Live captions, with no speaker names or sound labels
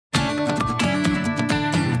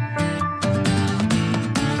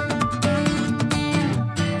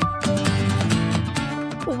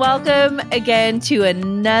welcome again to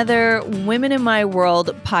another Women in My World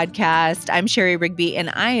podcast. I'm Sherry Rigby, and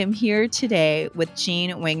I am here today with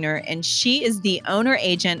Jean Wenger, and she is the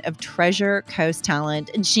owner-agent of Treasure Coast Talent.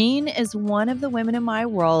 Jean is one of the women in my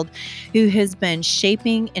world who has been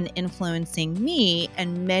shaping and influencing me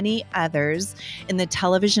and many others in the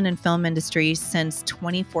television and film industry since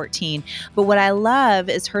 2014. But what I love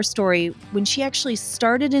is her story. When she actually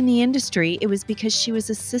started in the industry, it was because she was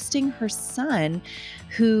assisting her son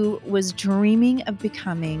who was dreaming of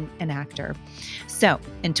becoming an actor. So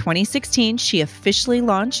in 2016, she officially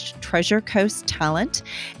launched Treasure Coast Talent,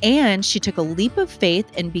 and she took a leap of faith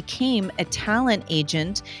and became a talent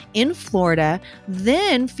agent in Florida.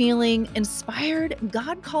 Then, feeling inspired,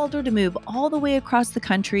 God called her to move all the way across the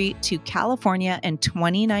country to California in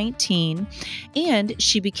 2019, and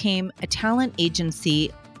she became a talent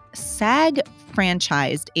agency SAG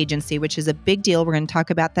franchised agency, which is a big deal. We're going to talk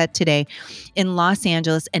about that today in Los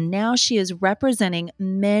Angeles. And now she is representing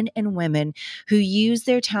men and women who use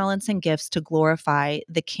their talents and gifts to glorify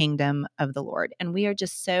the kingdom of the Lord. And we are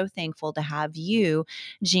just so thankful to have you,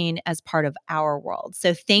 Jean, as part of our world.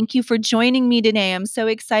 So thank you for joining me today. I'm so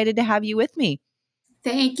excited to have you with me.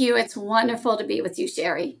 Thank you. It's wonderful to be with you,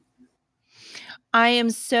 Sherry. I am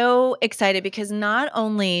so excited because not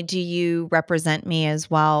only do you represent me as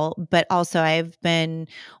well, but also I've been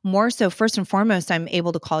more so, first and foremost, I'm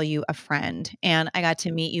able to call you a friend. And I got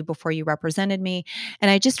to meet you before you represented me.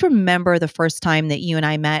 And I just remember the first time that you and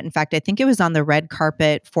I met. In fact, I think it was on the red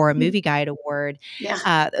carpet for a Movie Guide Award,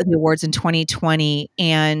 the awards in 2020.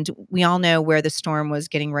 And we all know where the storm was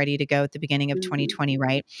getting ready to go at the beginning of 2020,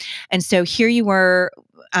 right? And so here you were,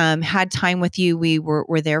 had time with you. We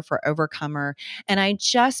were there for Overcomer. And I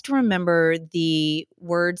just remember the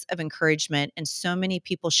words of encouragement and so many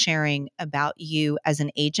people sharing about you as an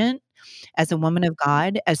agent, as a woman of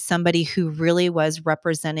God, as somebody who really was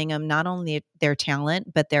representing them, not only their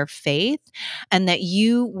talent, but their faith, and that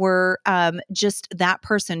you were just that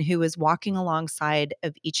person who was walking alongside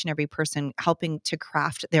of each and every person, helping to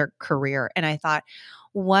craft their career. And I thought,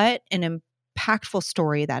 what an impactful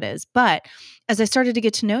story that is. But as I started to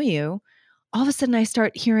get to know you, all of a sudden I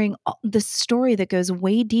start hearing this story that goes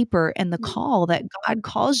way deeper and the call that God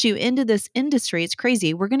calls you into this industry. It's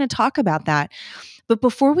crazy. We're going to talk about that. But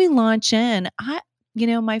before we launch in,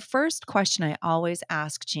 my first question I always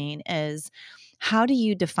ask, Jean, is how do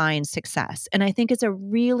you define success? And I think it's a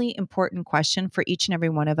really important question for each and every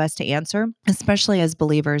one of us to answer, especially as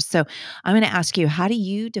believers. So I'm going to ask you, how do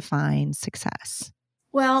you define success?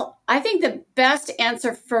 Well, I think the best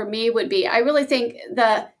answer for me would be, I really think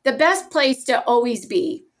the best place to always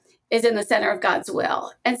be is in the center of God's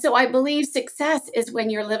will. And so I believe success is when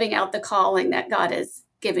you're living out the calling that God has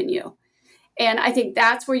given you. And I think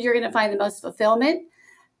that's where you're going to find the most fulfillment,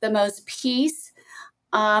 the most peace,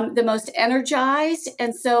 the most energized.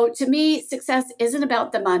 And so to me, success isn't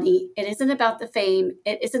about the money. It isn't about the fame.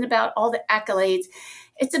 It isn't about all the accolades.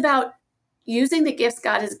 It's about using the gifts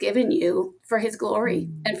God has given you for his glory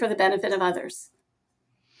and for the benefit of others.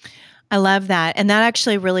 I love that. And that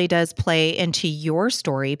actually really does play into your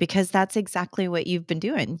story because that's exactly what you've been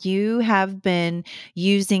doing. You have been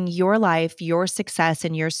using your life, your success,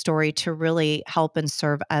 and your story to really help and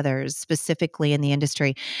serve others, specifically in the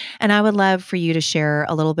industry. And I would love for you to share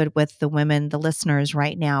a little bit with the women, the listeners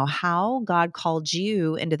right now, how God called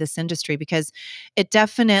you into this industry, because it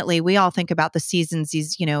definitely, we all think about the seasons,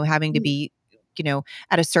 these, having to be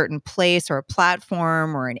at a certain place or a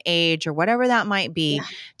platform or an age or whatever that might be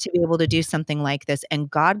to be able to do something like this. And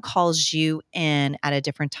God calls you in at a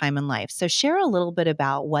different time in life. So share a little bit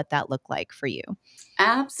about what that looked like for you.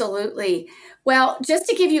 Absolutely. Well, just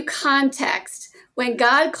to give you context, when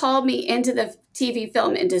God called me into the TV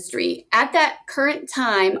film industry, at that current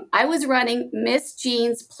time, I was running Miss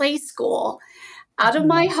Jean's Play School out of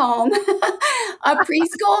my home, a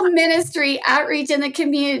preschool ministry outreach in the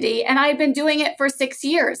community. And I've been doing it for 6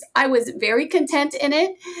 years. I was very content in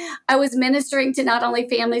it. I was ministering to not only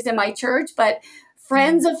families in my church, but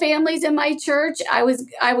friends of families in my church. I was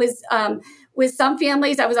with some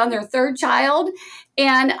families, I was on their third child,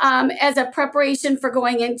 and as a preparation for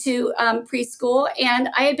going into preschool. And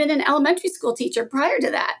I had been an elementary school teacher prior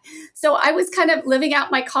to that. So I was kind of living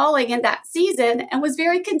out my calling in that season and was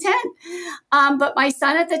very content. But my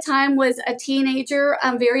son at the time was a teenager,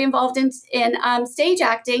 very involved in stage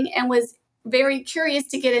acting, and was very curious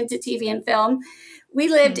to get into TV and film. We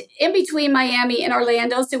lived in between Miami and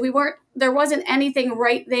Orlando, so there wasn't anything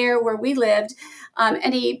right there where we lived,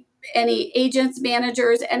 any any agents,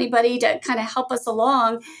 managers, anybody to kind of help us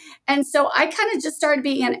along. And so I kind of just started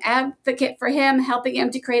being an advocate for him, helping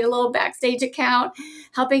him to create a little backstage account,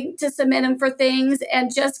 helping to submit him for things,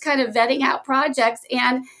 and just kind of vetting out projects.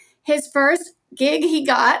 And his first gig he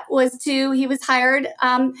got was he was hired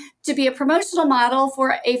to be a promotional model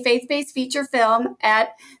for a faith-based feature film at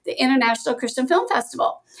the International Christian Film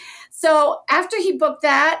Festival. So after he booked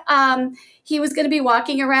that, he was going to be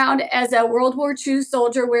walking around as a World War II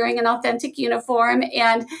soldier wearing an authentic uniform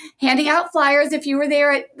and handing out flyers. If you were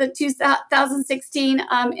there at the 2016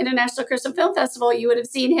 International Christian Film Festival, you would have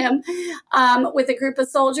seen him with a group of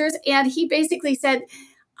soldiers. And he basically said,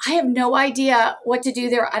 I have no idea what to do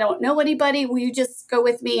there. I don't know anybody. Will you just go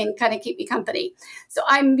with me and kind of keep me company? So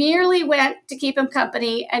I merely went to keep him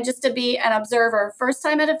company and just to be an observer. First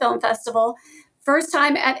time at a film festival, first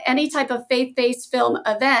time at any type of faith-based film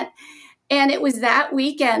event. And it was that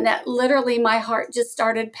weekend that literally my heart just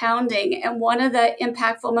started pounding. And one of the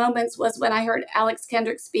impactful moments was when I heard Alex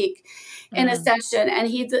Kendrick speak in a session. And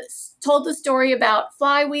he told the story about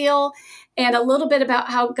Flywheel and a little bit about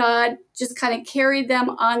how God just kind of carried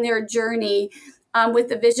them on their journey with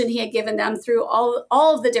the vision he had given them through all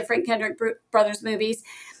of the different Kendrick Brothers movies.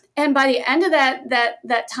 And by the end of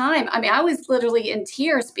that time, I mean, I was literally in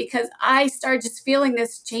tears because I started just feeling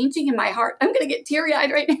this changing in my heart. I'm going to get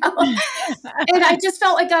teary-eyed right now. And I just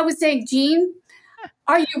felt like God was saying, Jean,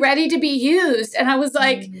 are you ready to be used? And I was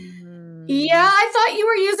like, yeah, I thought you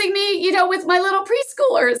were using me, with my little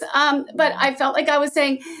preschoolers. But I felt like I was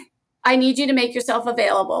saying, I need you to make yourself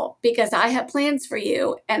available because I have plans for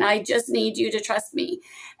you and I just need you to trust me.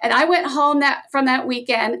 And I went home from that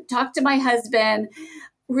weekend, talked to my husband,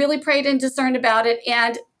 really prayed and discerned about it.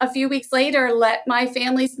 And a few weeks later, let my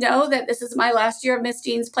families know that this is my last year of Miss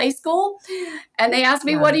Jean's Play School. And they asked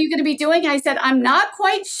me, what are you going to be doing? I said, I'm not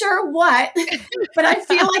quite sure what, but I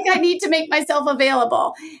feel like I need to make myself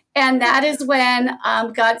available. And that is when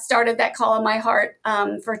God started that call in my heart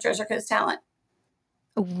for Treasure Coast Talent.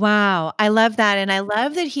 Wow. I love that. And I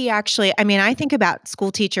love that he actually, I think about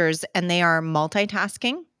school teachers and they are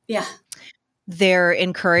multitasking. Yeah. They're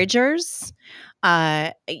encouragers.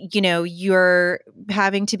 You're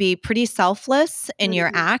having to be pretty selfless in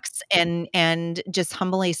your acts and just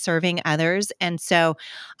humbly serving others. And so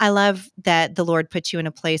I love that the Lord put you in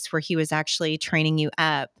a place where he was actually training you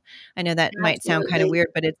up. I know that might sound kind of weird,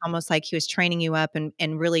 but it's almost like he was training you up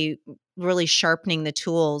and really, really sharpening the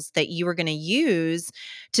tools that you were going to use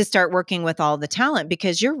to start working with all the talent,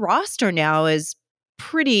 because your roster now is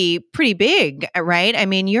pretty big, right? I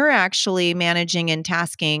mean, you're actually managing and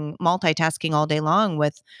multitasking all day long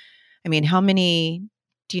with, how many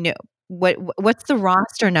do you know? What's the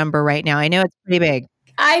roster number right now? I know it's pretty big.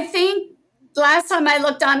 I think last time I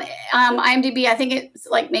looked on IMDb, I think it's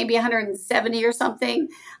like maybe 170 or something.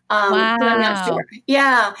 Wow. But I'm not sure.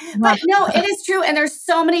 Yeah. But no, it is true. And there's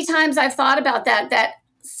so many times I've thought about that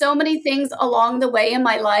so many things along the way in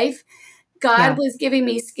my life, God was giving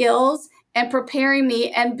me skills and preparing me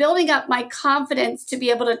and building up my confidence to be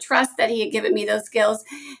able to trust that he had given me those skills.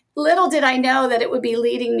 Little did I know that it would be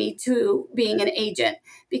leading me to being an agent,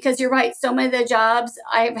 because you're right. So many of the jobs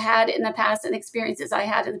I've had in the past and experiences I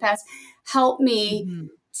had in the past helped me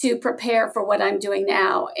to prepare for what I'm doing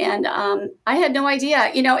now. And I had no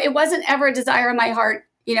idea, it wasn't ever a desire in my heart,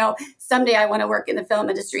 someday I want to work in the film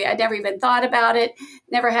industry. I never even thought about it,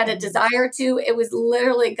 never had a desire to. It was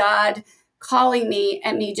literally God calling me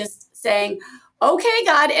and me just saying, okay,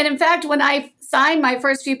 God. And in fact, when I signed my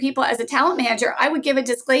first few people as a talent manager, I would give a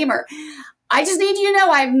disclaimer. I just need you to know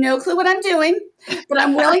I have no clue what I'm doing, but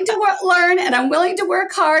I'm willing to learn and I'm willing to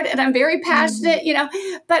work hard and I'm very passionate,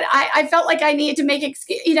 but I felt like I needed to make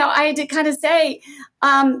excuse, I had to kind of say,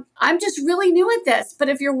 I'm just really new at this, but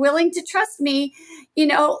if you're willing to trust me,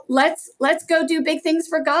 let's go do big things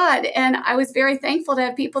for God. And I was very thankful to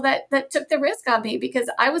have people that took the risk on me, because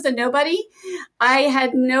I was a nobody. I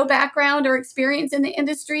had no background or experience in the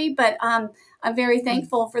industry, but I'm very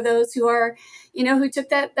thankful for those who are, who took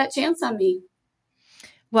that chance on me.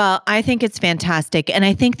 Well, I think it's fantastic. And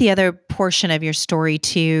I think the other portion of your story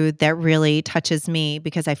too that really touches me,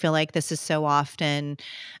 because I feel like this is so often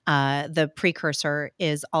the precursor,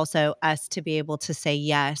 is also us to be able to say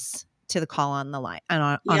yes to the call on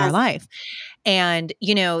our life. And,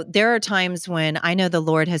 there are times when I know the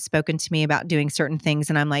Lord has spoken to me about doing certain things.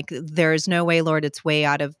 And I'm like, there's no way, Lord, it's way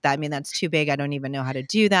out of that. That's too big. I don't even know how to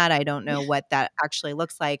do that. I don't know what that actually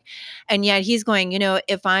looks like. And yet he's going,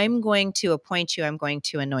 if I'm going to appoint you, I'm going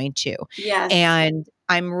to anoint you. Yes. And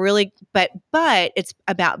I'm really, but it's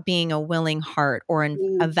about being a willing heart or a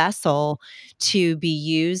Mm. vessel to be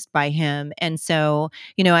used by him. And so,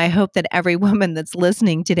 I hope that every woman that's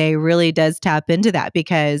listening today really does tap into that,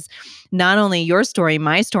 because not only your story,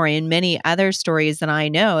 my story, and many other stories that I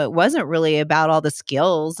know, it wasn't really about all the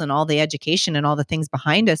skills and all the education and all the things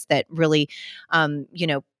behind us that really, you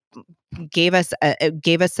know, gave us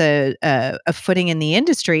a footing in the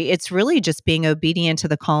industry. It's really just being obedient to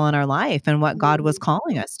the call in our life and what God was Mm.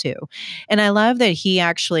 calling us to. And I love that He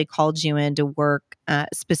actually called you in to work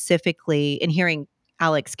specifically in hearing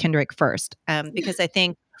Alex Kendrick first, because I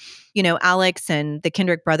think Alex and the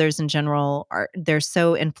Kendrick brothers in general they're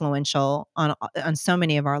so influential on so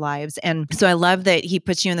many of our lives. And so I love that he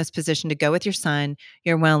puts you in this position to go with your son,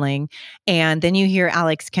 you're willing, and then you hear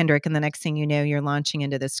Alex Kendrick, and the next thing you know, you're launching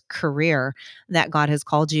into this career that God has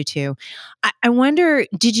called you to. I wonder,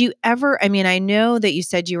 did you ever, I mean, I know that you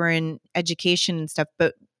said you were in education and stuff,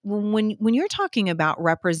 but when you're talking about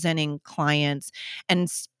representing clients, and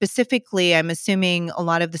specifically, I'm assuming a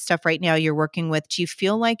lot of the stuff right now you're working with, do you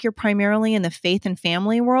feel like you're primarily in the faith and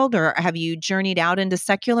family world, or have you journeyed out into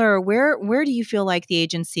secular, or where do you feel like the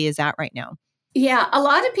agency is at right now? Yeah, a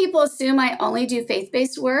lot of people assume I only do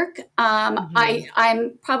faith-based work. Mhm.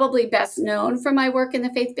 I'm probably best known for my work in the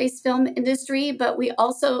faith-based film industry, but we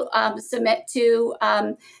also submit to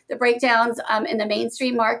the breakdowns in the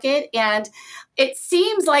mainstream market, and it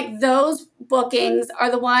seems like those bookings are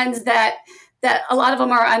the ones that a lot of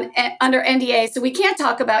them are under NDA, so we can't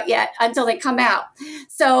talk about yet until they come out.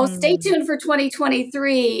 So stay Mm. tuned for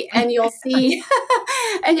 2023, and you'll see,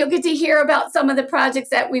 and you'll get to hear about some of the projects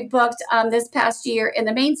that we booked this past year in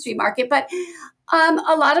the mainstream market. But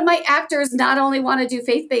a lot of my actors not only want to do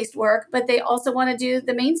faith-based work, but they also want to do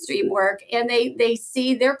the mainstream work, and they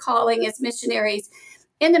see their calling as missionaries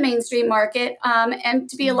in the mainstream market, and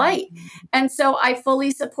to be a light. Mhm. And so I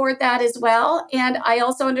fully support that as well. And I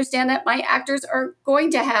also understand that my actors are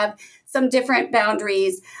going to have some different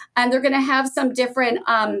boundaries, and they're going to have some different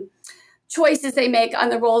choices they make on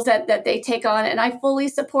the roles that they take on. And I fully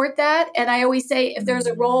support that. And I always say, if there's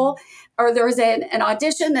a Mhm. role or there's an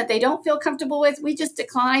audition that they don't feel comfortable with, we just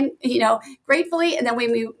decline, gratefully, and then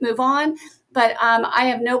we move on. But I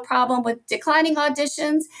have no problem with declining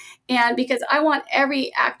auditions. And because I want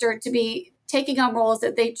every actor to be taking on roles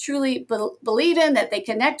that they truly believe in, that they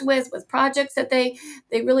connect with projects that they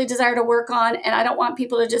really desire to work on. And I don't want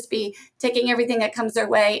people to just be taking everything that comes their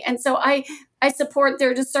way. And so I support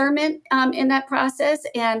their discernment in that process.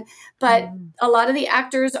 But Mhm. a lot of the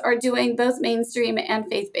actors are doing both mainstream and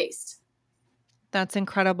faith based. That's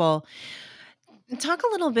incredible. Talk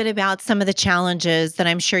a little bit about some of the challenges that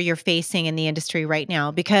I'm sure you're facing in the industry right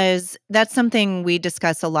now, because that's something we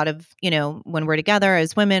discuss a lot of, when we're together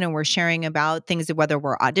as women and we're sharing about things, whether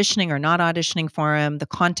we're auditioning or not auditioning for them, the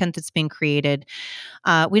content that's being created.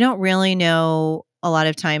 We don't really know a lot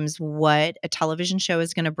of times what a television show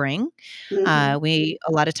is going to bring. Mm-hmm. We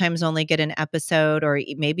a lot of times only get an episode or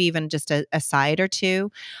maybe even just a side or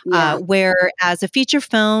two. Yeah, Where as a feature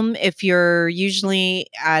film, if you're usually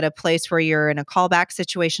at a place where you're in a callback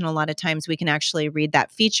situation, a lot of times we can actually read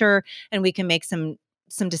that feature and we can make some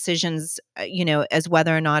decisions, as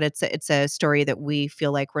whether or not it's a story that we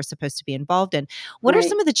feel like we're supposed to be involved in. What are right.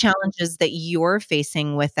 some of the challenges that you're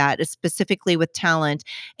facing with that, specifically with talent,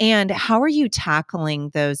 and how are you tackling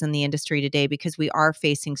those in the industry today? Because we are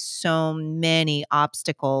facing so many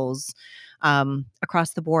obstacles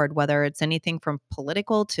across the board, whether it's anything from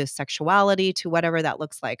political to sexuality to whatever that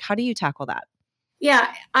looks like. How do you tackle that?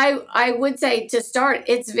 Yeah, I would say to start,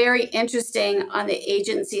 it's very interesting on the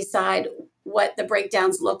agency side what the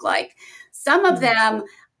breakdowns look like. Some of Mm. them,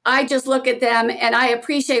 I just look at them and I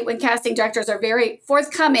appreciate when casting directors are very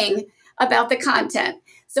forthcoming about the content.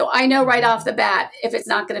 So I know right off the Mhm. bat if it's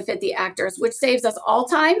not going to fit the actors, which saves us all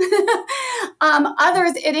time.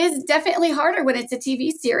 Others, it is definitely harder when it's a TV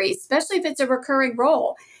series, especially if it's a recurring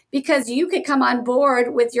role, because you could come on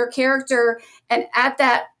board with your character, and at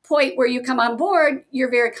that point where you come on board,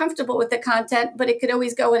 you're very comfortable with the content, but it could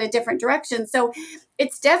always go in a different direction. So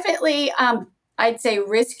it's definitely, I'd say,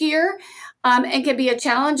 riskier, and can be a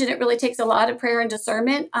challenge. And it really takes a lot of prayer and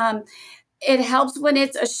discernment. It helps when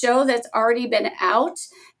it's a show that's already been out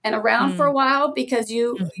and around for Mm. a while, because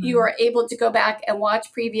you Mhm. are able to go back and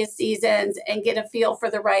watch previous seasons and get a feel for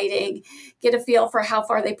the writing, get a feel for how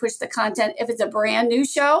far they push the content. If it's a brand new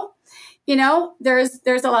show,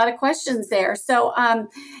 there's a lot of questions there. So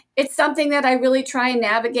it's something that I really try and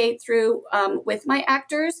navigate through with my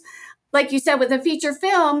actors. Like you said, with a feature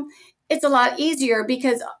film, it's a lot easier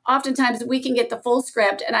because oftentimes we can get the full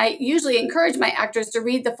script. And I usually encourage my actors to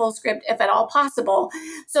read the full script if at all possible,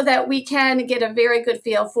 so that we can get a very good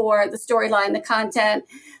feel for the storyline, the content.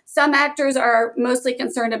 Some actors are mostly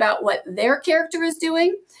concerned about what their character is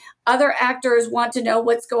doing. Other actors want to know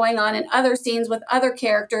what's going on in other scenes with other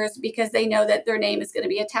characters because they know that their name is going to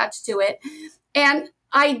be attached to it. And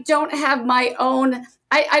I don't have my own,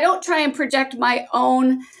 I don't try and project my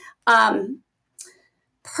own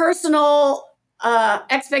personal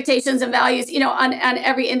expectations and values, on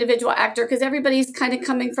every individual actor, because everybody's kind of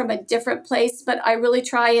coming from a different place. But I really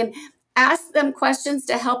try and ask them questions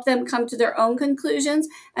to help them come to their own conclusions.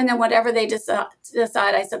 And then whatever they decide,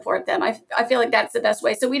 I support them. I feel like that's the best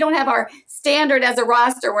way. So we don't have our standard as a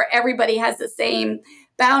roster where everybody has the same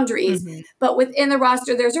boundaries, but within the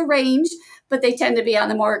roster, there's a range, but they tend to be on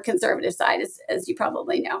the more conservative side, as you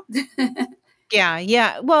probably know. Yeah,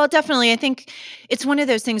 yeah. Well, definitely. I think it's one of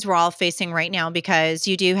those things we're all facing right now, because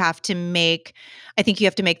you do have to make, I think you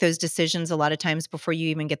have to make those decisions a lot of times before you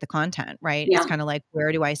even get the content, right? It's Yeah, kind of like,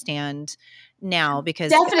 where do I stand now?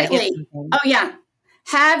 Because if I get definitely. something, Oh, yeah.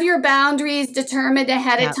 Have your boundaries determined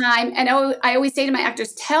ahead yeah, of time. And I always say to my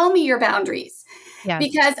actors, tell me your boundaries, yes.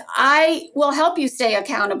 because I will help you stay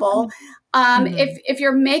accountable. Mm-hmm. If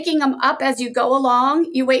you're making them up as you go along,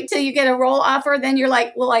 you wait till you get a role offer, then you're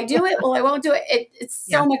like, will I do it? Well, I won't do it. It's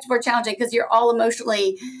Yeah. so much more challenging because you're all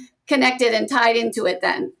emotionally connected and tied into it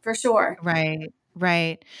then, for sure. Right.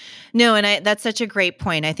 Right. No, and that's such a great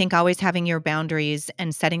point. I think always having your boundaries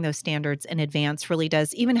and setting those standards in advance really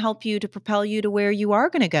does even help you to propel you to where you are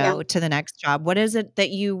going to Yeah. go to the next job. What is it that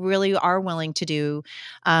you really are willing to do?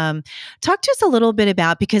 Um, Talk to us a little bit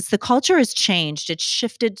about, because the culture has changed. It's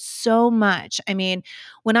shifted so much. I mean,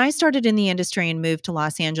 when I started in the industry and moved to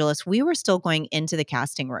Los Angeles, we were still going into the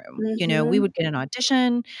casting room. We Hmm. would get an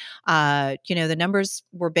audition. The numbers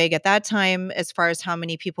were big at that time as far as how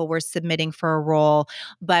many people were submitting for a role,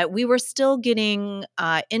 but we were still getting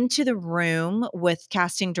into the room with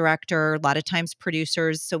casting director, a lot of times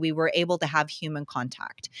producers. So we were able to have human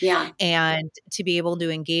contact Yeah. and to be able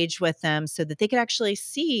to engage with them so that they could actually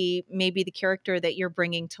see maybe the character that you're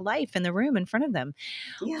bringing to life in the room in front of them.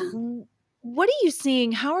 Yeah. What are you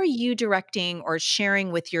seeing? How are you directing or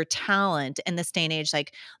sharing with your talent in this day and age,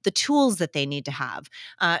 like the tools that they need to have,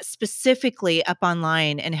 specifically up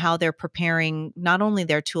online, and how they're preparing not only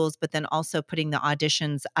their tools, but then also putting the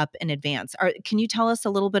auditions up in advance? Can you tell us a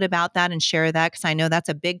little bit about that and share that? Because I know that's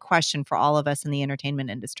a big question for all of us in the entertainment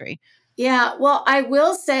industry. Yeah. Well, I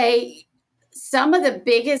will say some of the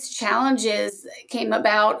biggest challenges came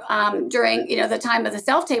about during the time of the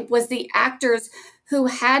self tape was the actors who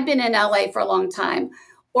had been in LA for a long time,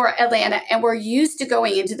 or Atlanta, and were used to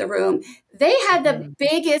going into the room. They had the Mhm.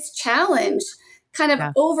 biggest challenge kind of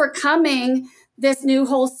Yeah. overcoming this new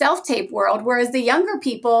whole self tape world, whereas the younger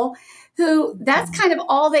people who that's Mhm. kind of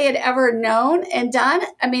all they had ever known and done,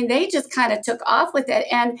 I mean, they just kind of took off with it.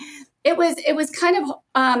 And it was kind of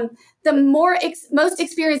the most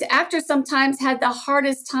experienced actors sometimes had the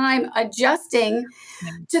hardest time adjusting Yeah.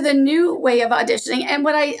 to the new way of auditioning. And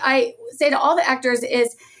what I say to all the actors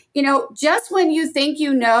is, just when you think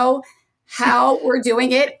you know how we're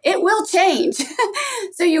doing it, it will change.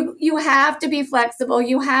 So you have to be flexible.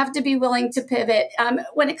 You have to be willing to pivot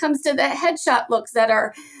when it comes to the headshot looks that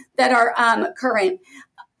are current.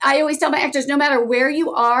 I always tell my actors, no matter where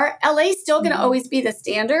you are, LA is still going to Mhm. always be the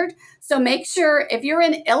standard. So make sure if you're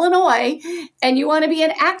in Illinois and you want to be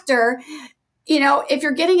an actor, if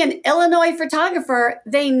you're getting an Illinois photographer,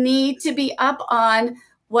 they need to be up on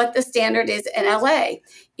what the standard is in LA.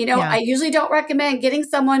 Yeah. I usually don't recommend getting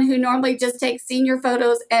someone who normally just takes senior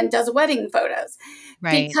photos and does wedding photos,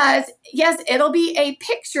 Right. because yes, it'll be a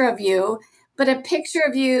picture of you, but a picture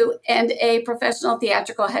of you and a professional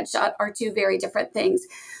theatrical headshot are two very different things.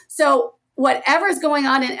 So whatever's going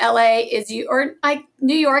on in LA or like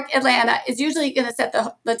New York, Atlanta is usually going to set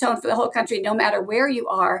the tone for the whole country, no matter where you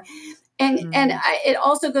are. And Mhm. it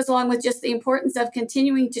also goes along with just the importance of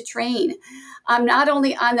continuing to train, not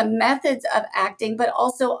only on the methods of acting, but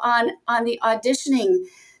also on the auditioning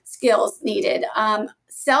skills needed.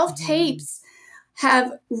 Self Mhm. tapes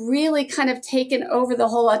have really kind of taken over the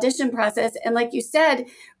whole audition process. And like you said,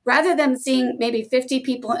 rather than seeing maybe 50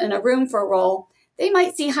 people in a room for a role, they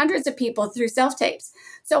might see hundreds of people through self tapes.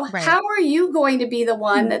 So, Right. how are you going to be the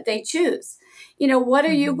one that they choose? What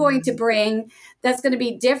are you going to Mhm. bring that's going to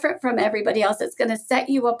be different from everybody else, that's going to set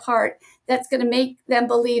you apart, that's going to make them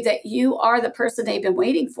believe that you are the person they've been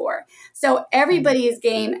waiting for? So, Right. everybody's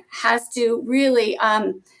game has to really,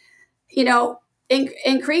 you know,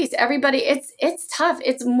 increase. Everybody, it's tough.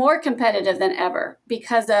 It's more competitive than ever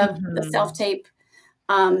because of the self Mhm. tape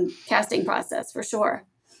casting process for sure.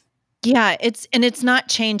 Yeah, it's not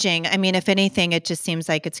changing. I mean, if anything, it just seems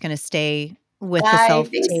like it's gonna stay with the I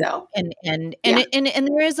think self-tape so. and Yeah. it and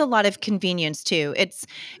there is a lot of convenience too. It's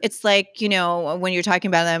like, when you're talking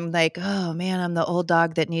about them, like, "Oh, man, I'm the old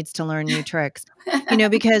dog that needs to learn new tricks."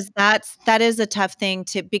 Because that is a tough thing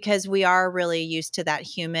because we are really used to that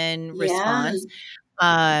human Yeah. response.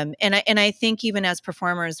 And I think even as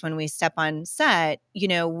performers, when we step on set,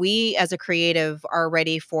 we as a creative are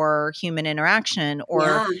ready for human interaction, or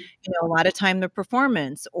Yeah. a lot of time the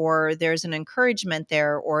performance, or there's an encouragement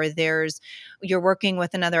there, or you're working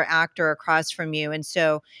with another actor across from you, and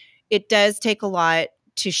so it does take a lot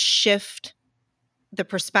to shift the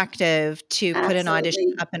perspective to put an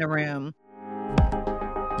audition Absolutely. up in a room.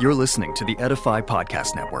 You're listening to the Edify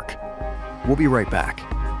Podcast Network. We'll be right back.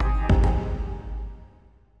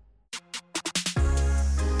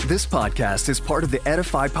 This podcast is part of the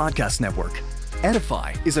Edify Podcast Network.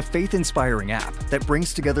 Edify is a faith-inspiring app that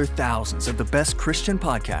brings together thousands of the best Christian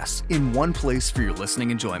podcasts in one place for your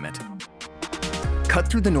listening enjoyment. Cut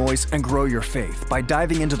through the noise and grow your faith by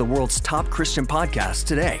diving into the world's top Christian podcasts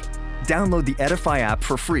today. Download the Edify app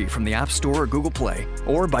for free from the App Store or Google Play,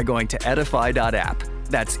 or by going to edify.app.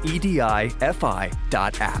 That's edifi.app.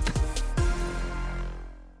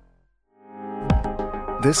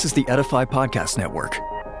 This is the Edify Podcast Network.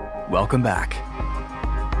 Welcome back.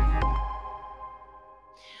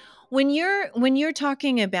 When you're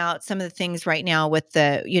talking about some of the things right now with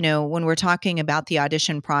when we're talking about the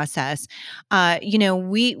audition process,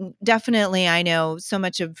 we definitely, I know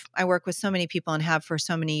I work with so many people and have for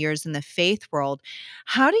so many years in the faith world.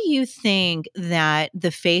 How do you think that the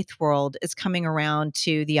faith world is coming around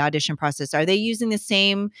to the audition process? Are they using the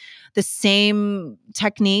same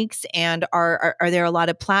techniques, and are there a lot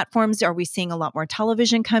of platforms? Are we seeing a lot more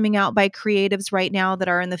television coming out by creatives right now that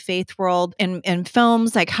are in the faith world and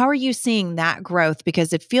films? Like, how are you seeing that growth?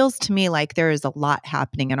 Because it feels to me like there is a lot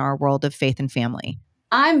happening in our world of faith and family.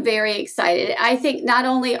 I'm very excited. I think not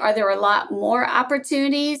only are there a lot more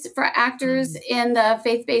opportunities for actors in the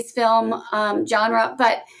faith-based film genre,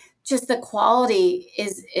 but just the quality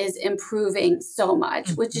is improving so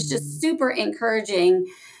much, which is just super encouraging,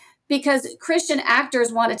 because Christian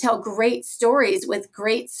actors want to tell great stories with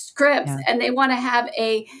great scripts, and they want to have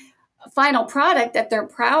a final product that they're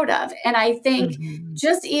proud of. And I think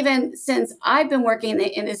just even since I've been working in the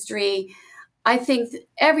industry, I think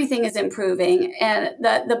everything is improving, and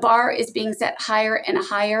the bar is being set higher and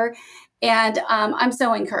higher. And I'm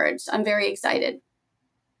so encouraged. I'm very excited.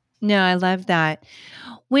 No, I love that.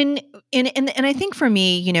 When and I think for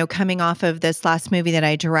me, coming off of this last movie that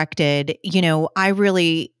I directed, I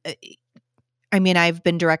really I've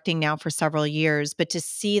been directing now for several years, but to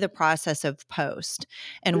see the process of post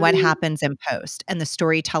and what happens in post, and the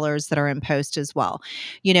storytellers that are in post as well.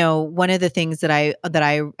 One of the things that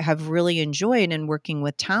I have really enjoyed in working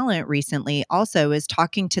with talent recently also is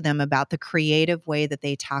talking to them about the creative way that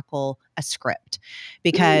they tackle a script,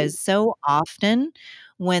 because so often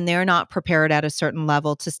when they're not prepared at a certain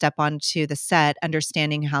level to step onto the set,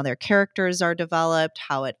 understanding how their characters are developed,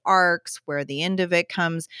 how it arcs, where the end of it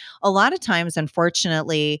comes, a lot of times,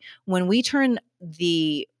 unfortunately, when we turn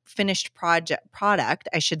the finished product,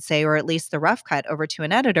 I should say, or at least the rough cut, over to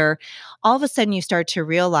an editor, all of a sudden you start to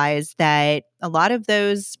realize that a lot of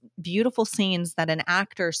those beautiful scenes that an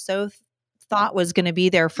actor thought was going to be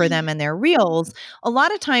there for them in their reels, a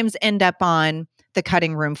lot of times end up on the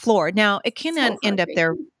cutting room floor. Now, it can So end up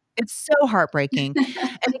there. It's so heartbreaking.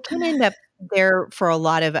 And it can end up there for a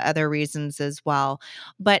lot of other reasons as well.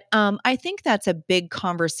 But I think that's a big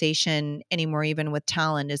conversation anymore, even with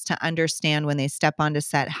talent, is to understand when they step onto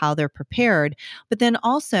set how they're prepared. But then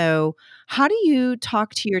also, how do you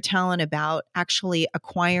talk to your talent about actually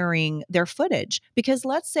acquiring their footage? Because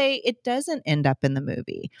let's say it doesn't end up in the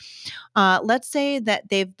movie. Let's say that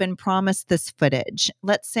they've been promised this footage.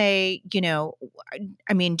 Let's say, do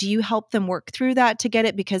you help them work through that to get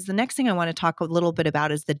it? Because the next thing I want to talk a little bit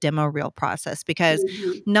about is the demo reel process, because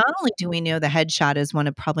not only do we know the headshot is one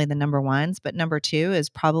of probably the number ones, but number two is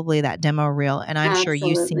probably that demo reel. And I'm sure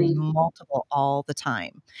you see Absolutely. multiple all the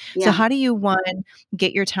time. So Yeah. how do you, one,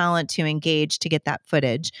 get your talent to engage to get that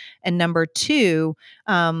footage? And number two,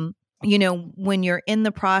 when you're in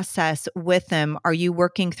the process with them, are you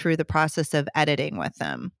working through the process of editing with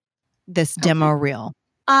them, this demo Okay. reel?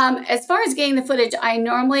 As far as getting the footage, I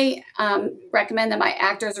normally recommend that my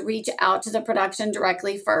actors reach out to the production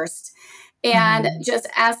directly first, and just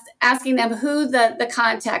asking them who the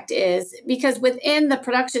contact is, because within the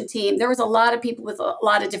production team, there was a lot of people with a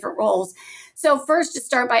lot of different roles. So first, just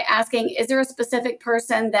start by asking, is there a specific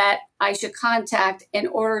person that I should contact in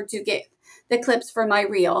order to get the clips for my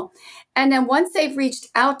reel. And then once they've reached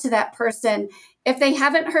out to that person, if they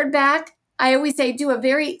haven't heard back, I always say, do a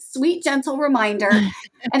very sweet, gentle reminder.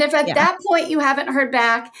 And if at that point you haven't heard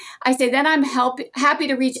back, I say, then I'm happy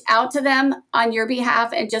to reach out to them on your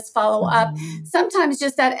behalf and just follow up. Sometimes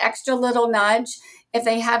just that extra little nudge, if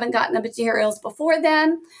they haven't gotten the materials before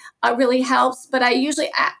then, really helps. But I usually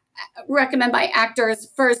recommend my actors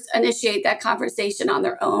first initiate that conversation on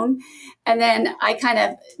their own. And then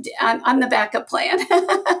I'm the backup plan.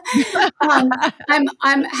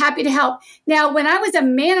 I'm happy to help. Now, when I was a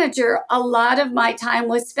manager, a lot of my time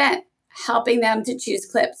was spent helping them to choose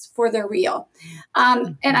clips for their reel.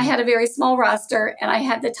 And I had a very small roster and I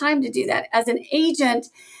had the time to do that. As an agent,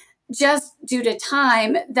 just due to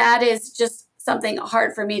time, that is just something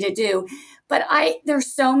hard for me to do. But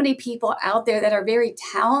there's so many people out there that are very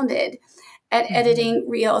talented at editing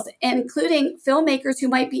reels, including filmmakers who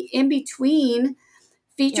might be in between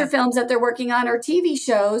feature films that they're working on or TV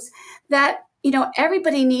shows that,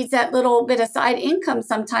 everybody needs that little bit of side income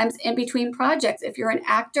sometimes in between projects. If you're an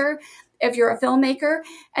actor, if you're a filmmaker.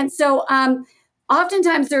 And so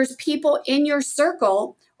oftentimes there's people in your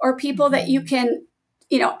circle or people that you can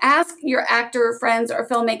ask your actor friends or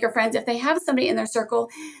filmmaker friends if they have somebody in their circle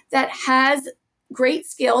that has great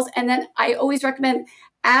skills. And then I always recommend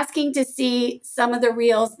asking to see some of the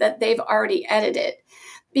reels that they've already edited,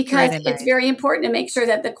 because it's very important to make sure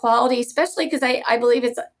that the quality, especially because I believe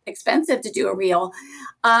it's expensive to do a reel.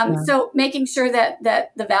 So making sure that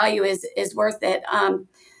the value is worth it,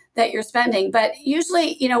 that you're spending. But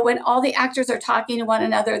usually, when all the actors are talking to one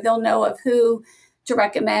another, they'll know of who to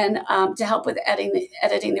recommend to help with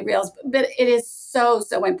editing the reels. But it is so,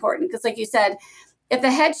 so important because like you said, if the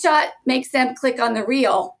headshot makes them click on the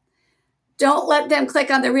reel, don't let them click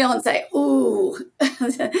on the reel and say, ooh,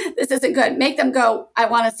 this isn't good. Make them go, I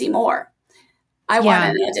want to see more. I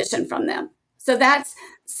want an audition from them. So that's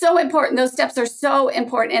so important. Those steps are so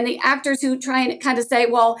important. And the actors who try and kind of say,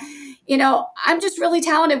 well, I'm just really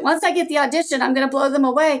talented. Once I get the audition, I'm going to blow them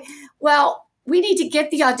away. Well, we need to get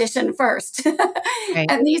the audition first.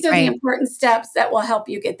 And these are the important steps that will help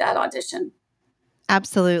you get that audition.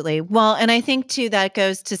 Absolutely. Well, and I think too, that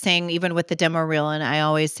goes to saying, even with the demo reel, and I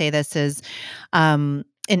always say this is, and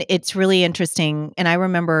it's really interesting. And I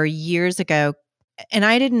remember years ago, and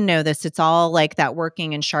I didn't know this, it's all like that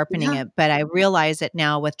working and sharpening it, but I realize it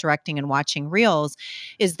now with directing and watching reels,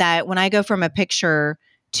 is that when I go from a picture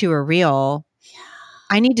to a reel,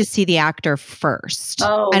 I need to see the actor first.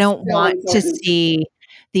 I don't want to see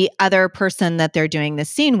the other person that they're doing the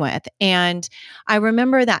scene with. And I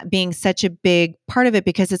remember that being such a big part of it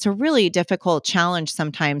because it's a really difficult challenge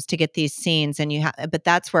sometimes to get these scenes. And but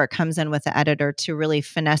that's where it comes in with the editor to really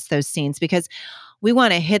finesse those scenes, because we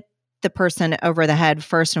want to hit the person over the head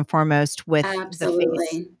first and foremost with the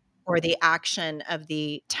face or the action of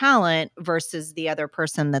the talent versus the other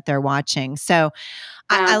person that they're watching. So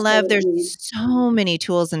I love there's so many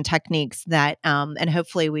tools and techniques that, and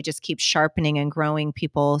hopefully we just keep sharpening and growing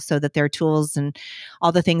people so that their tools and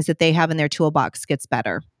all the things that they have in their toolbox gets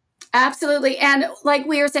better. Absolutely. And like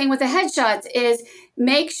we were saying with the headshots is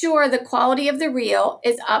make sure the quality of the reel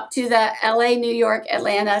is up to the LA, New York,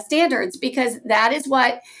 Atlanta standards, because that is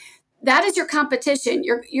your competition.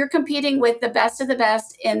 You're competing with the best of the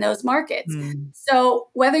best in those markets. So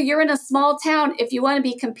whether you're in a small town, if you want to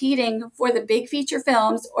be competing for the big feature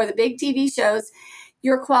films or the big TV shows,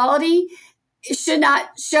 your quality should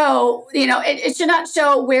not show, it should not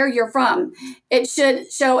show where you're from. It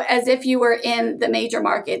should show as if you were in the major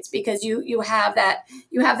markets, because you have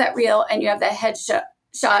that reel and you have that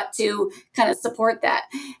headshot to kind of support that.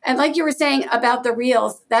 And like you were saying about the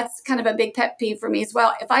reels, that's kind of a big pet peeve for me as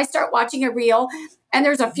well. If I start watching a reel and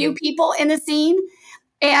there's a few people in the scene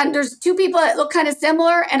and there's two people that look kind of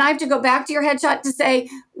similar and I have to go back to your headshot to say,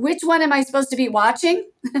 which one am I supposed to be watching?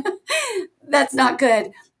 That's not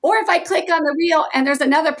good. Or if I click on the reel and there's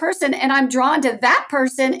another person and I'm drawn to that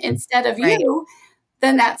person instead of you,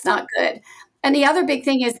 then that's not good. And the other big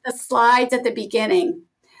thing is the slides at the beginning.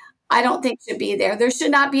 I don't think should be there. There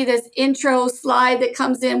should not be this intro slide that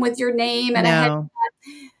comes in with your name and a headshot.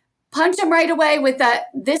 Punch them right away with that.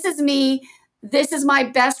 This is me. This is my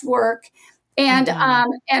best work. And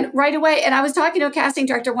right away. And I was talking to a casting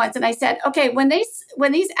director once and I said, okay, when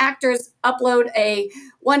these actors upload a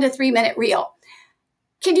 1 to 3 minute reel,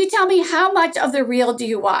 can you tell me how much of the reel do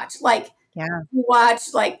you watch? You watch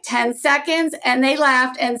 10 seconds, and they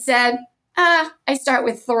laughed and said, I start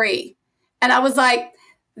with 3. And I was like,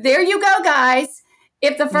 there you go, guys.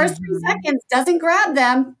 If the first 3 seconds doesn't grab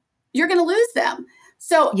them, you're going to lose them.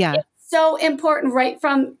 So it's so important right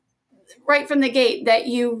from the gate that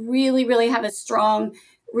you really, really have a strong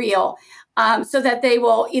reel. so that they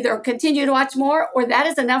will either continue to watch more, or that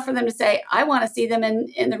is enough for them to say, I want to see them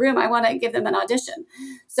in the room. I want to give them an audition.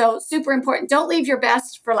 So super important. Don't leave your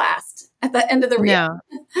best for last at the end of the reel. No.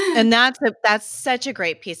 And that's such a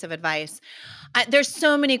great piece of advice. There's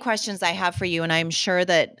so many questions I have for you, and I'm sure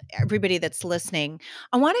that everybody that's listening,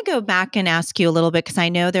 I want to go back and ask you a little bit because I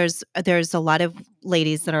know there's a lot of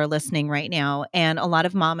ladies that are listening right now, and a lot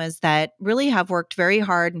of mamas that really have worked very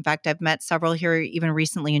hard. In fact, I've met several here, even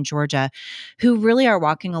recently in Georgia, who really are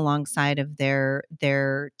walking alongside of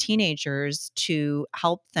their teenagers to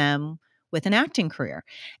help them with an acting career.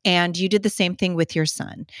 And you did the same thing with your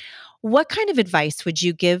son. What kind of advice would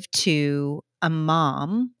you give to a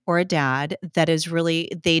mom or a dad that is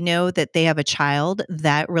really, they know that they have a child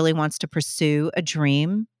that really wants to pursue a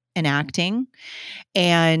dream in acting?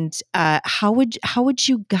 And how would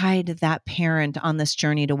you guide that parent on this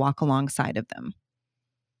journey to walk alongside of them?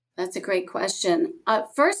 That's a great question.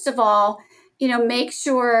 First of all, make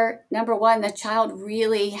sure, number one, the child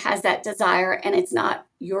really has that desire and it's not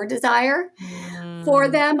your desire for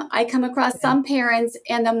them. I come across some parents,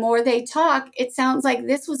 and the more they talk, it sounds like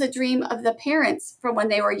this was a dream of the parents from when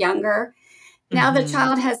they were younger. Now the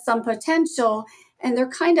child has some potential, and they're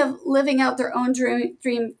kind of living out their own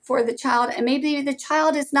dream for the child. And maybe the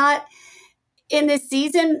child is not in this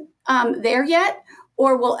season there yet,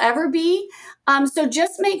 or will ever be. So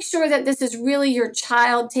just make sure that this is really your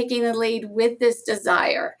child taking the lead with this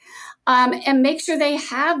desire, and make sure they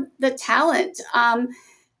have the talent,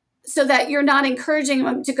 so that you're not encouraging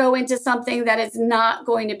them to go into something that is not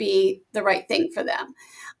going to be the right thing for them.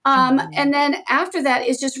 And then after that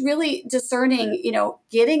is just really discerning,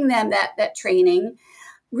 getting them that training,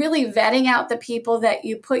 really vetting out the people that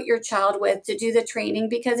you put your child with to do the training,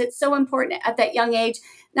 because it's so important at that young age,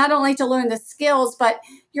 not only to learn the skills, but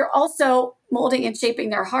you're also molding and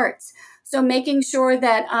shaping their hearts. So making sure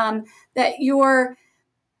that that you're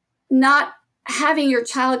not having your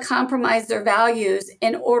child compromise their values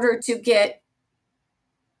in order to get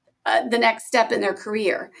the next step in their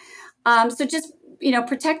career. So just,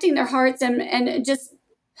 protecting their hearts and just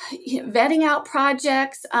vetting out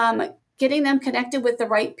projects, getting them connected with the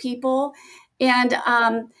right people. And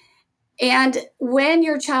when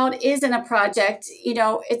your child is in a project,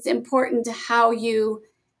 it's important how you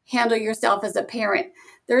handle yourself as a parent.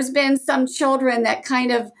 There's been some children that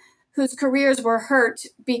whose careers were hurt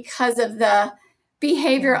because of the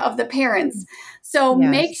behavior of the parents. So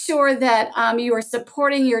make sure that you are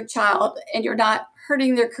supporting your child and you're not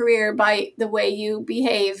hurting their career by the way you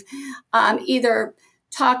behave, either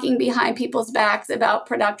talking behind people's backs about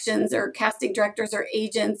productions or casting directors or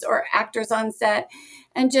agents or actors on set.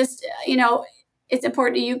 And just, it's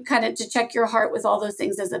important to you to check your heart with all those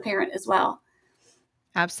things as a parent as well.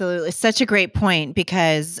 Absolutely. Such a great point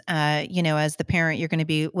because, as the parent, you're going to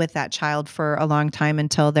be with that child for a long time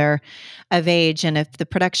until they're of age. And if the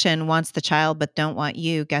production wants the child but don't want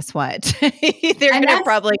you, guess what? They're going to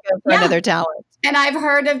probably go for another talent. And I've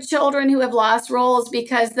heard of children who have lost roles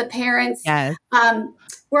because the parents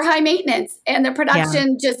were high maintenance and the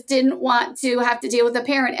production just didn't want to have to deal with the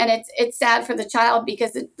parent. And it's sad for the child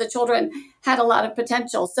because the children had a lot of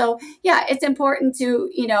potential. So it's important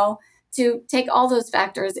to take all those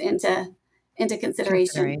factors into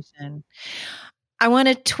consideration. I want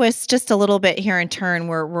to twist just a little bit here and turn.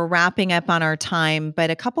 We're wrapping up on our time, but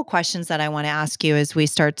a couple questions that I want to ask you as we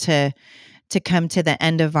start to come to the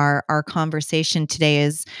end of our conversation today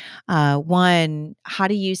is, one, how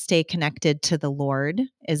do you stay connected to the Lord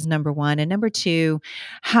is number one. And number two,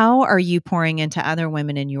 how are you pouring into other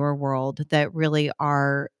women in your world that really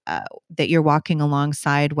are, that you're walking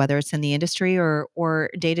alongside, whether it's in the industry or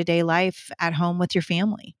day-to-day life at home with your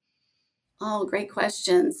family? Oh, great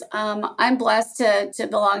questions. I'm blessed to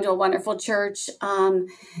belong to a wonderful church,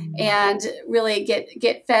 and really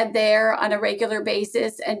get fed there on a regular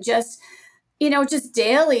basis, and just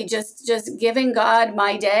daily, just giving God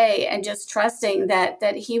my day and just trusting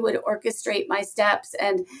that He would orchestrate my steps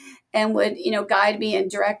and would, guide me and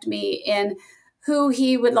direct me in who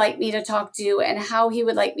He would like me to talk to and how He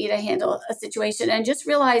would like me to handle a situation. And just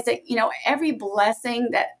realize that, every blessing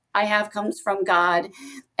that I have comes from God.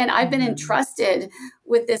 And I've been entrusted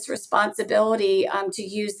with this responsibility to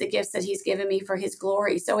use the gifts that He's given me for His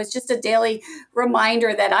glory. So it's just a daily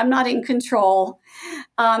reminder that I'm not in control,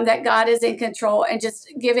 that God is in control, and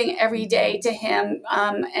just giving every day to Him,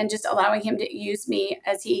 and just allowing Him to use me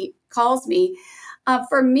as He calls me.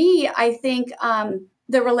 For me, I think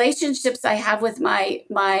the relationships I have with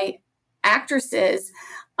my actresses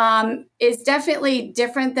is definitely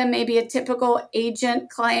different than maybe a typical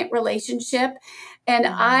agent-client relationship. And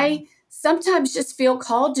I sometimes just feel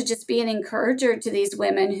called to just be an encourager to these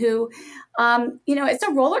women who, it's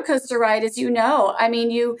a roller coaster ride, as you know. I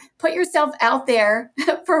mean, you put yourself out there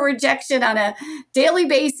for rejection on a daily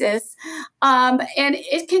basis, and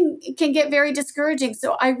it can get very discouraging.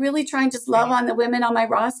 So I really try and just love Right. on the women on my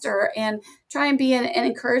roster and try and be an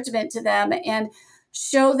encouragement to them and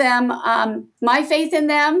show them my faith in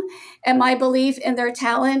them and my belief in their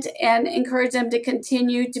talent and encourage them to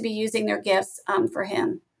continue to be using their gifts for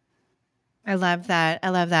Him. I love that. I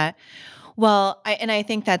love that. Well, I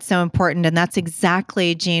think that's so important. And that's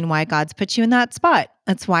exactly, Jean, why God's put you in that spot.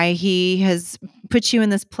 That's why He has put you in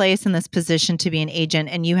this place, in this position to be an agent.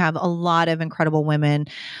 And you have a lot of incredible women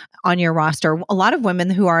on your roster, a lot of women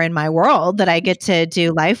who are in my world that I get to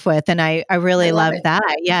do life with. And I I really love love it.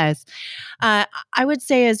 that. Yes. I would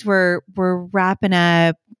say as we're wrapping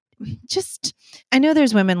up, just I know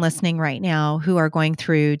there's women listening right now who are going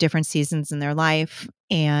through different seasons in their life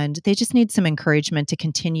and they just need some encouragement to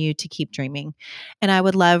continue to keep dreaming. And I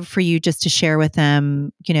would love for you just to share with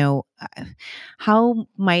them, how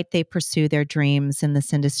might they pursue their dreams in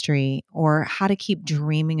this industry, or how to keep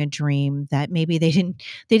dreaming a dream that maybe they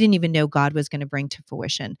didn't even know God was going to bring to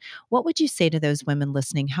fruition. What would you say to those women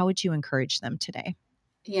listening? How would you encourage them today?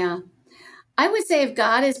 Yeah. I would say if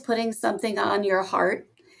God is putting something on your heart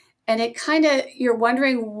and it kind of you're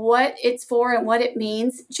wondering what it's for and what it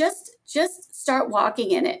means, just start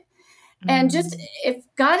walking in it. And just Mm, if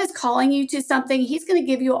God is calling you to something, He's going to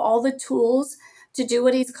give you all the tools to do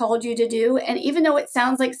what He's called you to do. And even though it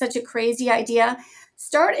sounds like such a crazy idea,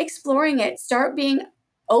 start exploring it, start being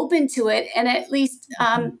open to it, and at least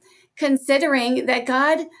mhm, considering that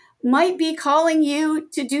God might be calling you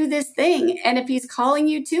to do this thing. And if He's calling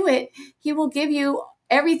you to it, He will give you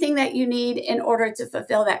everything that you need in order to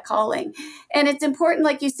fulfill that calling. And it's important,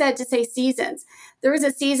 like you said, to say seasons. There was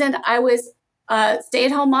a season I was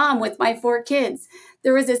stay-at-home mom with my 4 kids.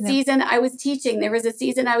 There was a yep, season I was teaching. There was a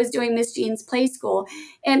season I was doing Miss Jean's Play School.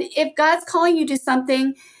 And if God's calling you to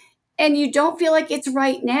something and you don't feel like it's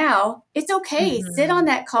right now, it's okay. Sit on mhm,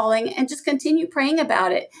 that calling and just continue praying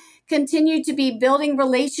about it. Continue to be building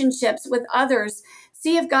relationships with others.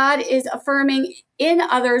 See if God is affirming in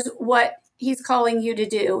others what He's calling you to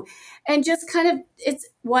do. And just kind of it's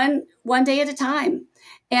one day at a time.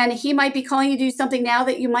 And He might be calling you to do something now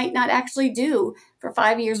that you might not actually do for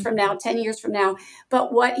 5 years from mhm. now, 10 years from now.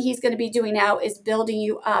 But what He's going to be doing now is building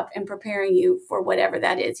you up and preparing you for whatever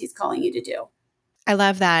that is He's calling you to do. I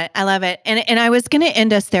love that. I love it. And I was going to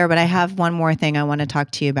end us there, but I have one more thing I want to talk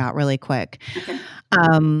to you about really quick. Okay.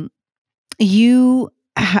 Um, you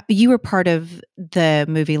were part of the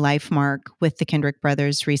movie Life Mark with the Kendrick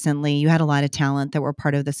brothers recently. You had a lot of talent that were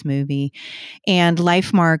part of this movie. And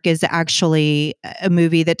Life Mark is actually a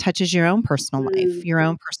movie that touches your own personal life, Mm. your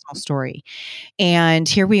own personal story. And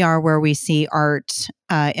here we are where we see art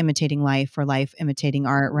imitating life or life imitating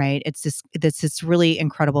art, right? It's this really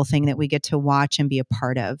incredible thing that we get to watch and be a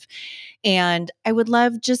part of. And I would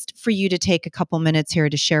love just for you to take a couple minutes here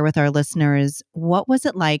to share with our listeners, what was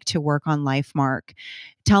it like to work on LifeMark?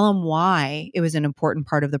 Tell them why it was an important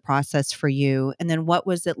part of the process for you. And then what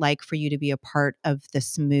was it like for you to be a part of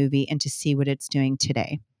this movie and to see what it's doing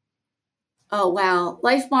today? Oh, wow.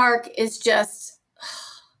 Life Mark is just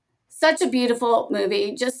such a beautiful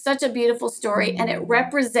movie, just such a beautiful story. And it Mm,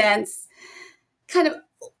 represents kind of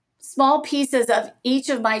small pieces of each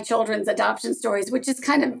of my children's adoption stories, which is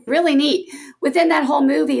kind of really neat. Within that whole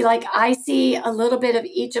movie, like I see a little bit of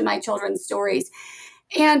each of my children's stories.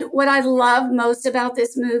 And what I love most about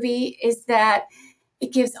this movie is that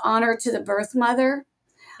it gives honor to the birth mother.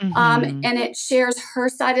 mhm. And it shares her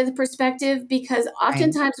side of the perspective because Right.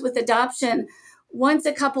 oftentimes with adoption, once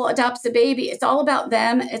a couple adopts a baby, it's all about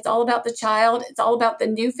them. It's all about the child. It's all about the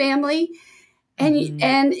new family. Mhm.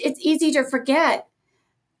 And it's easy to forget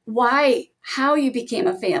how you became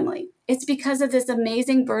a family. It's because of this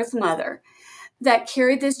amazing birth mother that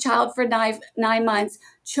carried this child for 9 months,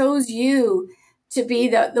 chose you to be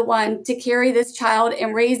the one to carry this child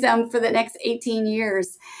and raise them for the next 18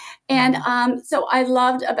 years. And Mm, so I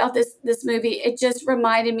loved about this movie. It just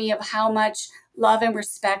reminded me of how much love and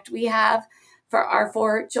respect we have for our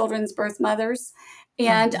 4 children's birth mothers.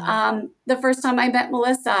 And mhm. the first time I met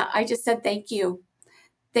Melissa, I just said, thank you.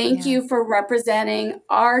 Thank Yeah. you for representing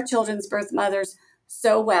our children's birth mothers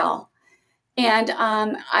so well. And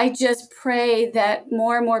I just pray that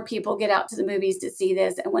more and more people get out to the movies to see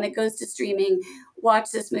this. And when it goes to streaming,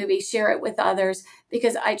 watch this movie, share it with others,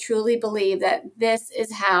 because I truly believe that this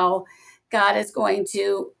is how God is going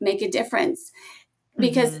to make a difference.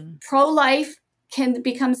 Because Mhm. pro life can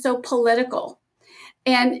become so political.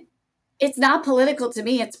 And it's not political to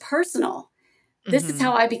me, it's personal. This is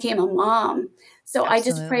how I became a mom. So I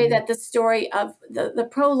just pray Absolutely. that the story of the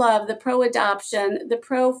pro-love, the pro-adoption, the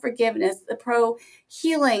pro-forgiveness, the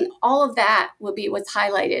pro-healing, all of that will be what's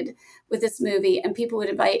highlighted with this movie, and people would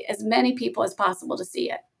invite as many people as possible to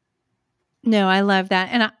see it. No, I love that.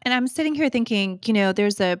 And I'm sitting here thinking,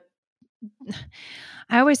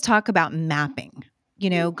 I always talk about mapping.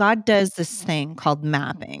 God does this thing called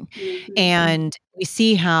mapping. Mhm. And we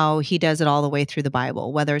see how he does it all the way through the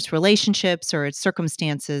Bible, whether it's relationships or it's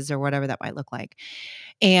circumstances or whatever that might look like.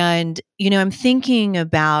 And, I'm thinking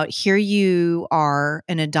about here you are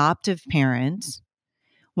an adoptive parent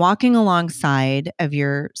walking alongside of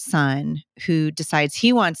your son who decides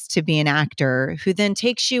he wants to be an actor, who then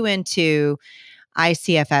takes you into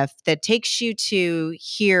ICFF, that takes you to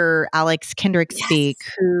hear Alex Kendrick Yes. speak,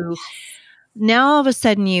 who now all of a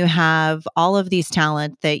sudden you have all of these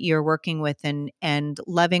talent that you're working with and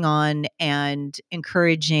loving on and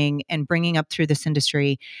encouraging and bringing up through this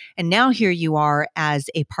industry. And now here you are as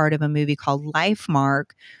a part of a movie called Life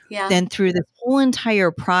Mark. Yeah. Then through this whole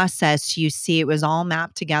entire process, you see it was all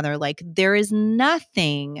mapped together. Like there is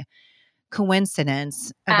nothing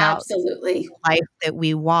coincidence about Absolutely. the life that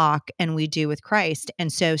we walk and we do with Christ. And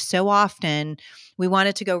so often we want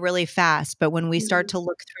it to go really fast, but when we start to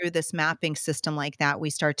look through this mapping system like that, we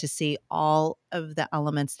start to see all of the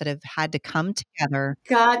elements that have had to come together.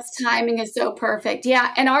 God's timing is so perfect.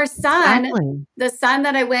 Yeah. And our son, Exactly. the son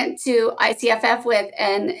that I went to ICFF with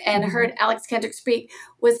and heard Alex Kendrick speak,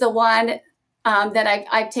 was the one that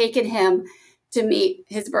I've taken him to meet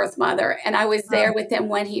his birth mother. And I was there with him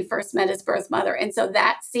when he first met his birth mother. And so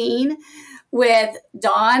that scene with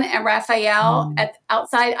Dawn and Raphael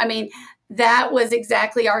outside, I mean, that was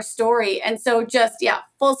exactly our story. And so just,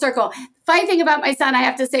 full circle. Funny thing about my son, I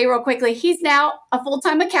have to say real quickly, he's now a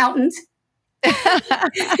full-time accountant. That's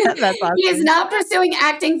awesome. He is not pursuing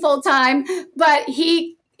acting full-time, but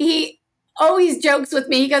he always jokes with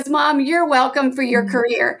me. He goes, "Mom, you're welcome for your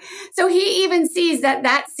career." So he even sees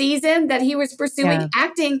that season that he was pursuing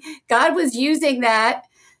acting, God was using that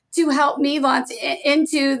to help me launch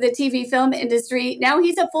into the TV film industry. Now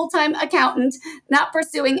he's a full-time accountant, not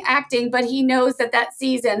pursuing acting, but he knows that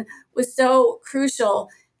season was so crucial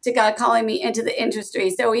to God calling me into the industry.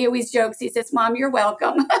 So he always jokes. He says, "Mom, you're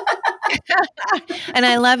welcome." And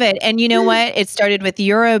I love it. And you know what? It started with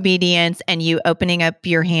your obedience and you opening up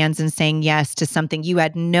your hands and saying yes to something you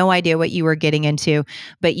had no idea what you were getting into,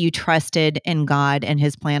 but you trusted in God and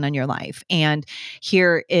his plan on your life. And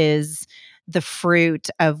here is the fruit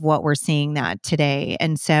of what we're seeing that today.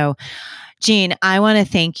 And so, Jean, I want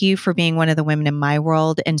to thank you for being one of the women in my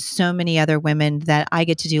world and so many other women that I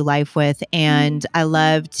get to do life with. And I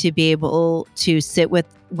love to be able to sit with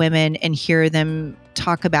women and hear them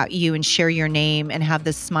talk about you and share your name and have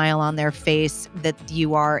this smile on their face that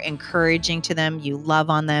you are encouraging to them, you love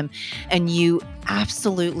on them, and you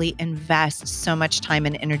absolutely invest so much time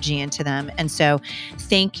and energy into them. And so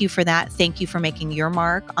thank you for that. Thank you for making your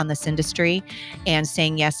mark on this industry and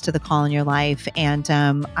saying yes to the call in your life. And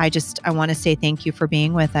I want to say thank you for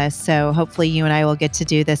being with us. So hopefully you and I will get to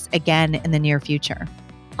do this again in the near future.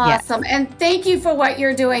 Awesome. Yes. And thank you for what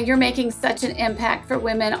you're doing. You're making such an impact for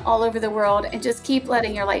women all over the world, and just keep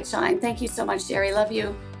letting your light shine. Thank you so much, Sherry. Love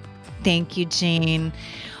you. Thank you, Jean.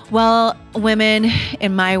 Well, women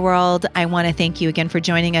in my world, I want to thank you again for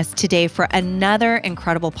joining us today for another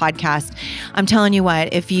incredible podcast. I'm telling you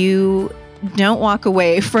what, if you don't walk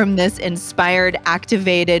away from this inspired,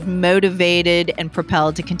 activated, motivated, and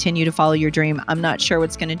propelled to continue to follow your dream, I'm not sure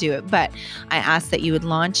what's going to do it. But I ask that you would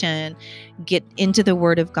launch in, get into the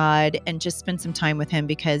Word of God, and just spend some time with him,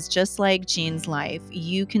 because just like Jean's life,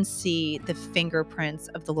 you can see the fingerprints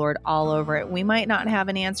of the Lord all over it. We might not have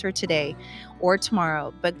an answer today or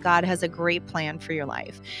tomorrow, but God has a great plan for your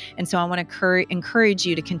life. And so I want to encourage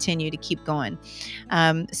you to continue to keep going.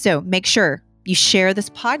 So make sure you share this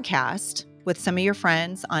podcast with some of your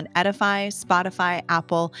friends on Edify, Spotify,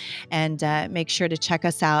 Apple, and make sure to check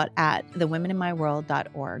us out at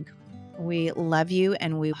thewomeninmyworld.org. We love you,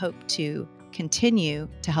 and we hope to continue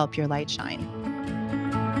to help your light shine.